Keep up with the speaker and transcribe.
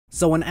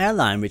So an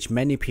airline which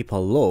many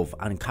people love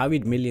and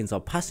carried millions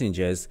of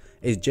passengers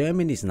is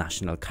Germany's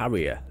national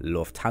carrier,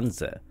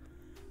 Lufthansa.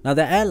 Now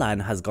the airline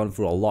has gone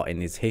through a lot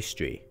in its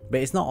history, but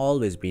it's not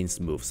always been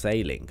smooth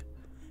sailing.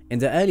 In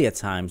the earlier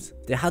times,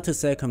 they had to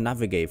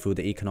circumnavigate through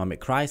the economic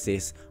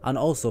crisis and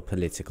also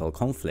political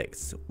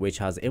conflicts, which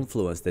has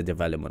influenced the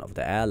development of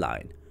the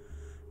airline.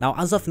 Now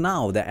as of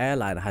now, the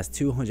airline has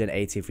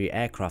 283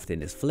 aircraft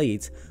in its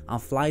fleet and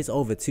flies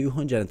over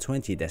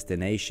 220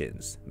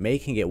 destinations,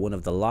 making it one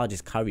of the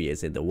largest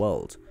carriers in the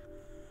world.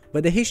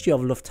 But the history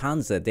of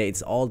Lufthansa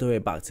dates all the way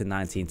back to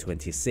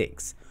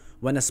 1926,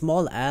 when a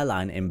small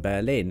airline in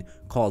Berlin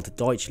called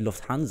Deutsche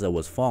Lufthansa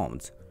was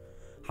formed.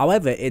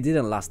 However, it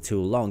didn't last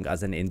too long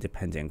as an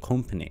independent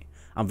company,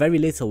 and very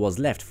little was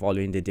left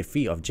following the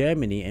defeat of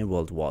Germany in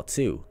World War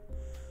II.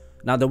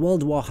 Now the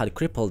World War had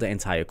crippled the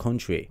entire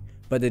country,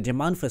 but the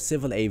demand for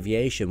civil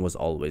aviation was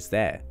always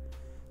there.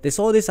 They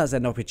saw this as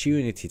an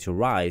opportunity to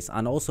rise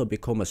and also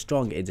become a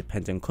strong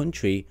independent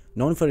country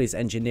known for its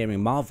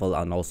engineering marvel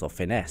and also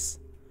finesse.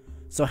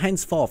 So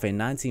henceforth in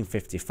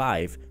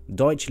 1955,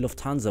 Deutsche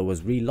Lufthansa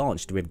was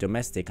relaunched with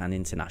domestic and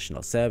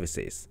international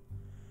services.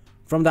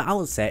 From the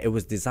outset, it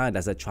was designed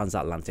as a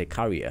transatlantic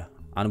carrier,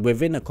 and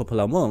within a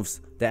couple of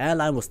months, the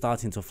airline was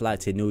starting to fly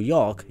to New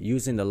York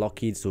using the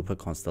Lockheed Super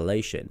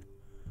Constellation.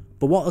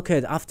 But what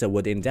occurred after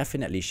would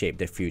indefinitely shape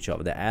the future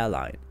of the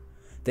airline.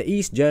 The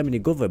East Germany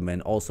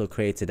government also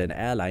created an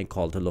airline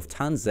called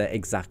Lufthansa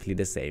exactly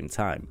the same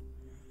time.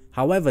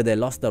 However, they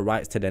lost the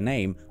rights to the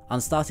name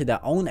and started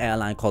their own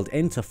airline called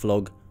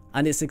Interflug,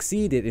 and it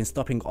succeeded in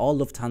stopping all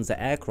Lufthansa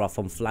aircraft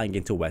from flying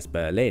into West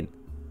Berlin.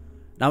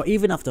 Now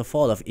even after the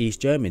fall of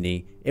East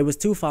Germany, it was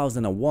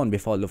 2001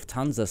 before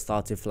Lufthansa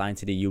started flying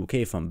to the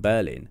UK from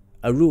Berlin,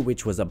 a route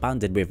which was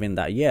abandoned within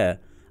that year,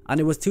 and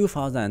it was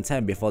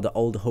 2010 before the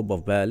old hub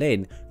of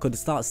Berlin could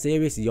start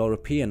serious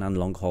European and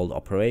long-haul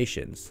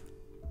operations.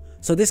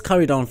 So this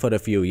carried on for a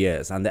few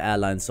years and the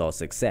airline saw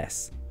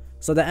success.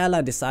 So the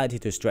airline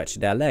decided to stretch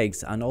their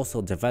legs and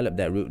also develop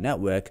their route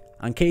network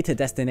and cater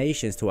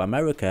destinations to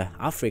America,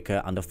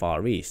 Africa and the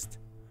Far East.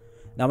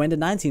 Now in the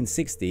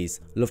 1960s,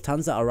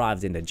 Lufthansa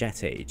arrived in the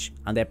jet age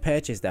and they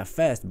purchased their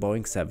first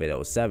Boeing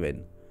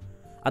 707.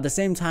 At the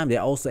same time, they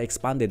also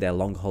expanded their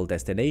long-haul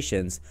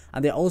destinations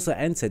and they also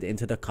entered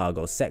into the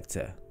cargo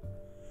sector.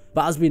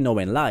 But as we know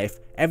in life,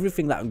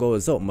 everything that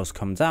goes up must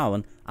come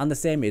down, and the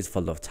same is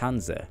for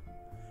Lufthansa.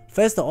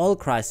 First, the oil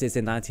crisis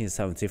in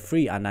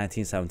 1973 and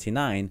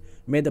 1979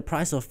 made the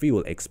price of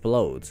fuel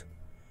explode.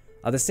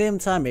 At the same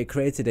time, it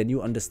created a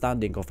new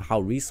understanding of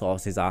how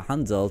resources are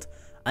handled,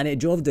 and it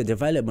drove the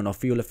development of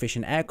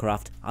fuel-efficient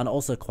aircraft and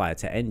also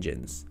quieter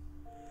engines.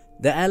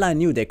 The airline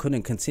knew they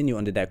couldn't continue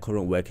under their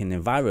current working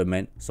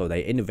environment, so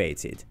they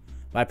innovated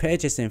by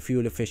purchasing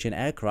fuel-efficient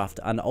aircraft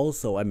and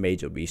also a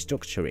major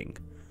restructuring.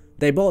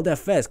 They bought their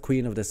first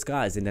Queen of the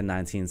Skies in the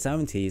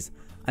 1970s,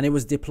 and it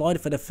was deployed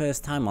for the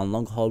first time on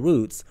long-haul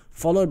routes,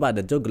 followed by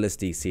the Douglas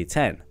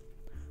DC-10.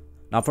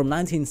 Now from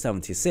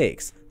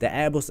 1976, the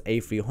Airbus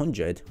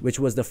A300, which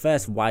was the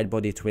first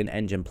wide-body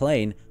twin-engine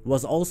plane,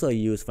 was also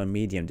used for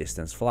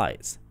medium-distance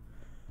flights.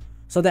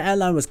 So the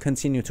airline was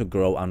continuing to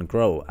grow,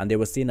 and they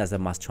were seen as a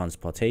mass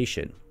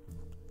transportation.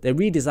 They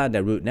redesigned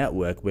their route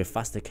network with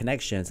faster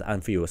connections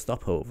and fewer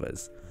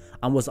stopovers,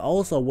 and was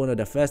also one of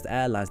the first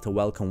airlines to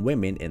welcome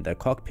women in their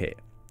cockpit.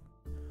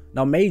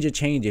 Now major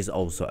changes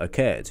also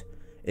occurred.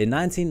 In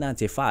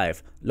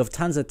 1995,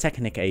 Lufthansa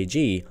Technik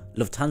AG,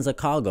 Lufthansa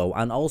Cargo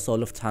and also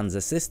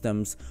Lufthansa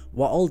Systems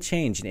were all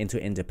changed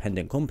into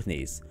independent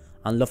companies,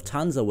 and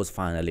Lufthansa was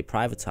finally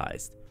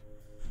privatized.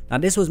 Now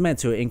this was meant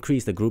to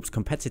increase the group's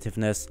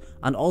competitiveness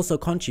and also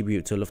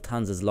contribute to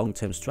Lufthansa's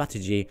long-term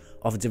strategy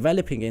of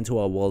developing into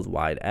a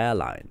worldwide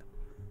airline.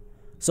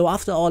 So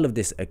after all of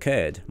this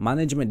occurred,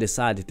 management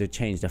decided to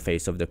change the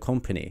face of the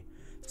company,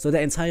 so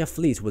the entire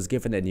fleet was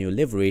given a new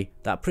livery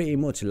that pretty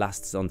much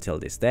lasts until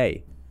this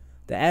day.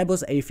 The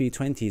Airbus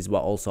A320s were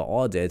also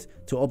ordered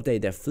to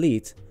update their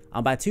fleet,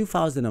 and by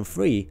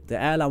 2003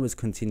 the airline was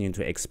continuing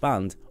to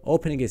expand,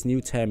 opening its new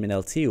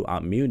Terminal 2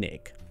 at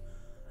Munich.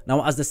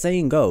 Now as the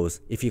saying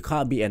goes, if you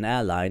can't beat an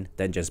airline,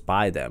 then just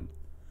buy them.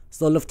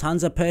 So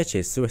Lufthansa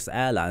purchased Swiss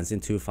Airlines in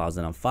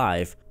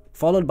 2005,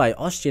 followed by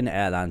Austrian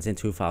Airlines in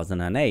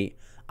 2008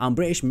 and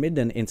British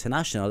Midland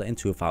International in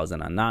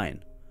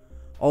 2009.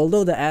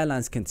 Although the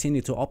airlines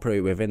continue to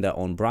operate within their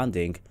own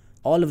branding,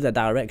 all of the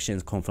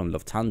directions come from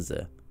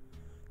Lufthansa.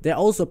 They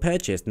also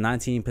purchased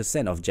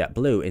 19% of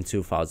JetBlue in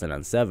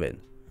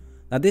 2007.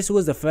 Now this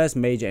was the first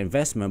major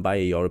investment by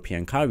a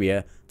European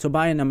carrier to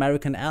buy an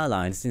American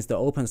airline since the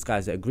Open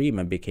Skies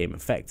Agreement became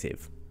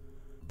effective.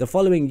 The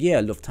following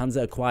year,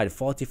 Lufthansa acquired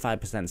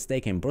 45%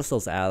 stake in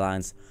Brussels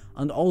Airlines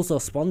and also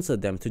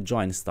sponsored them to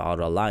join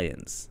Star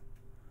Alliance.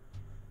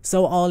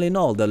 So all in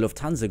all, the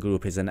Lufthansa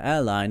Group is an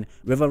airline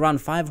with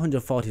around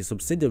 540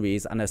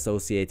 subsidiaries and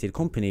associated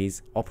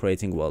companies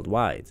operating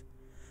worldwide.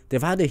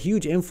 They've had a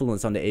huge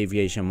influence on the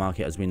aviation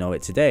market as we know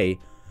it today,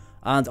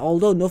 and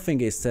although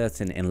nothing is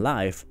certain in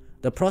life,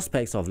 the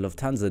prospects of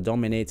Lufthansa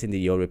dominating the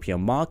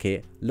European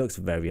market looks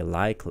very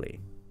likely.